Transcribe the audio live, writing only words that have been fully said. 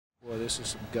this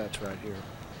is some guts right here.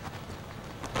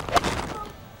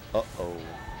 Uh-oh.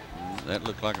 That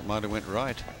looked like it might have went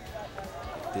right.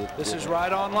 This is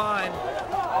right on line.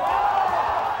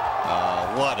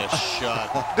 What a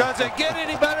shot. Does it get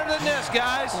any better than this,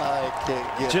 guys? I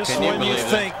can't get Just Can you when you believe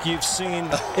think you've seen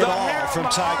it all from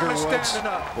Tiger Woods.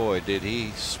 Boy, did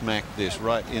he smack this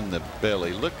right in the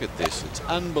belly. Look at this. It's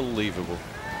unbelievable.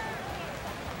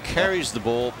 Carries the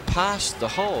ball past the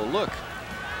hole. Look.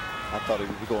 I thought he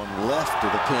would be going left to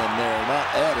the pin there,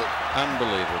 not at it.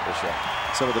 Unbelievable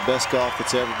shot. Some of the best golf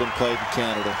that's ever been played in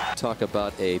Canada. Talk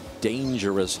about a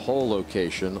dangerous hole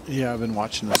location. Yeah, I've been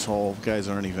watching this hole. Guys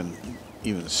aren't even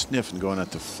sniffing going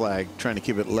at the flag, trying to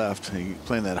keep it left. He's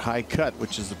playing that high cut,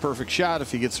 which is the perfect shot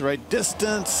if he gets the right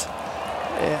distance.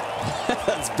 Yeah.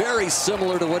 That's very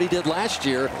similar to what he did last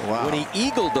year when he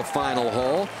eagled the final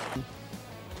hole.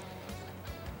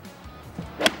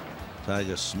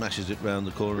 Tiger smashes it round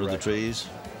the corner of the trees,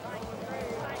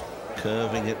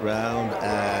 curving it round,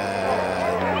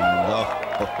 and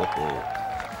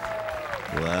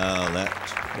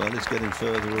well, it's getting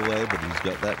further away, but he's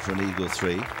got that for an eagle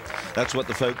 3. That's what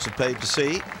the folks have paid to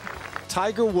see.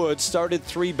 Tiger Woods started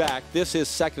 3 back. This is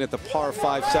second at the par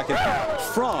 5 second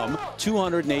from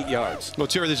 208 yards. Well,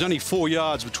 Terry, there's only 4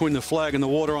 yards between the flag and the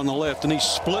water on the left, and he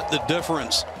split the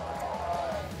difference.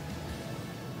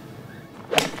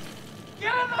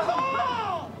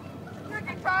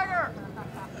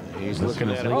 He's looking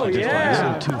at it. Oh,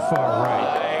 yeah. Too far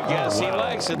right. I guess he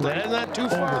likes it. That's not too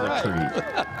far right.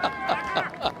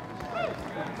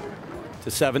 To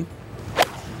 7.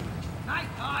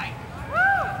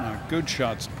 Good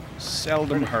shots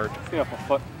seldom hurt. There,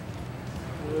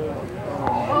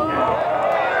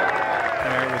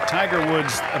 with Tiger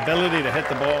Woods' ability to hit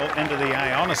the ball into the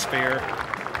ionosphere,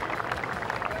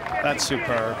 that's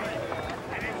superb.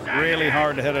 Really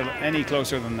hard to hit it any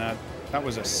closer than that. That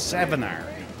was a 7-iron.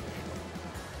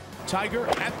 Tiger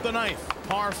at the 9th,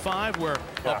 par 5, where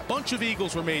a bunch of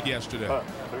eagles were made yesterday.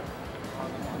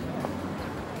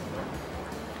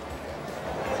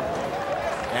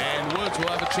 And Woods will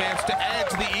have a chance to add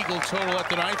to the eagle total at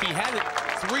the 9th. He had it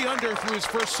 3 under through his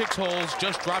first 6 holes,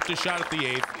 just dropped a shot at the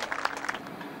 8th.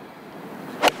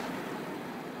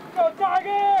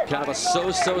 Kind of a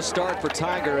so-so start for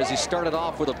Tiger as he started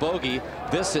off with a bogey.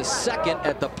 This is second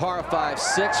at the par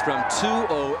 5-6 from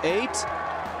 208,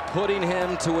 putting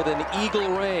him to within eagle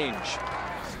range.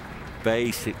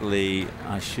 Basically,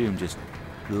 I assume just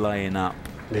laying up.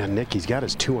 Man, Nick, he's got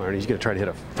his 2-iron. He's going to try to hit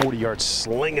a 40-yard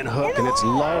slinging hook, and it's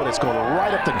low, and it's going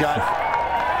right up the gut.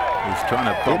 He's trying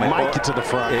to bomb it. It might get to the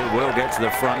front. It will get to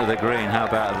the front of the green. How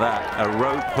about that? A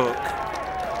rope hook,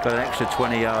 got an extra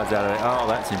 20 yards out of it. Oh,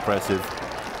 that's impressive.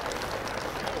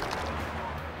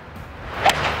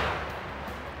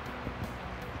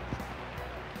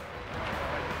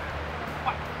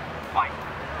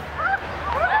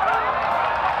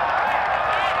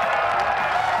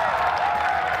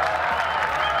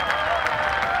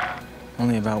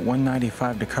 Only about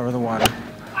 195 to cover the water.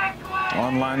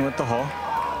 On line with the hole.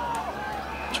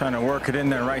 Trying to work it in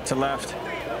there right to left.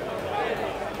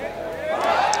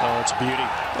 Oh, it's a beauty.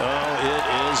 Oh, it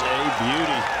is a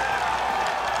beauty.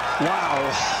 Wow.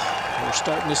 We're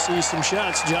starting to see some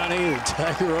shots, Johnny. The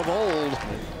Tiger of old.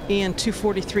 And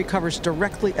 243 covers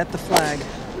directly at the flag.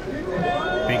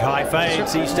 Big high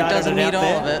fades. He started doesn't need all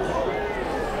of it.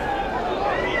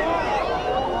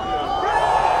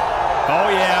 Oh,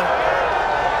 yeah.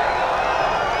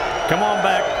 Come on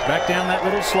back down that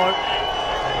little slope.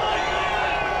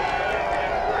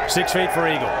 6 feet for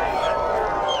eagle.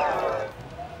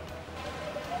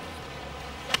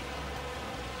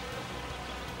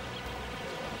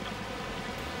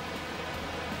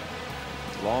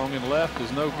 Long and left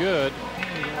is no good.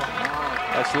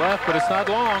 That's left, but it's not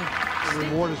long. The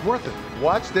reward is worth it.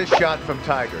 Watch this shot from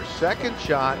Tiger. Second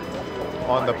shot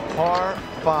on the par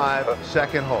 5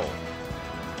 second hole.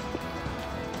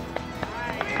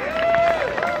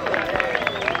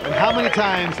 And how many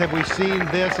times have we seen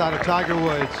this out of Tiger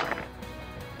Woods?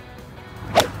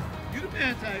 You the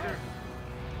man, Tiger.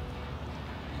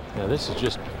 Yeah, this is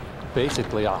just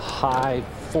basically a high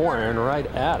 4-iron right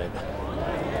at it.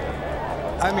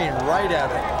 I mean, right at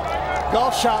it.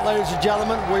 Golf shot, ladies and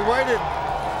gentlemen. We waited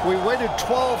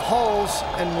 12 holes,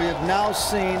 and we have now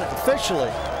seen officially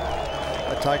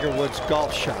a Tiger Woods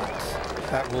golf shot.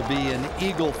 That will be an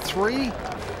eagle 3,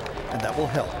 and that will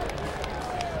help.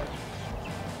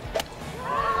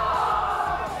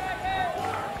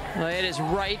 Well, it is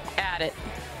right at it.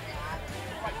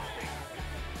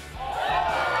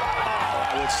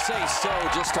 I would say so,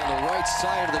 just on the right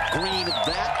side of the green,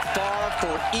 that far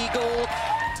for eagle.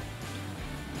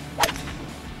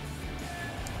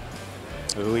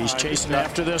 Oh, he's chasing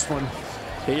after this one.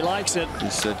 He likes it. He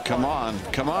said, come on,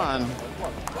 come on.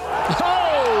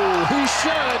 Oh, he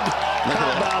should.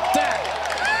 How about that?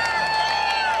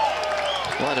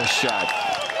 What a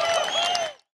shot.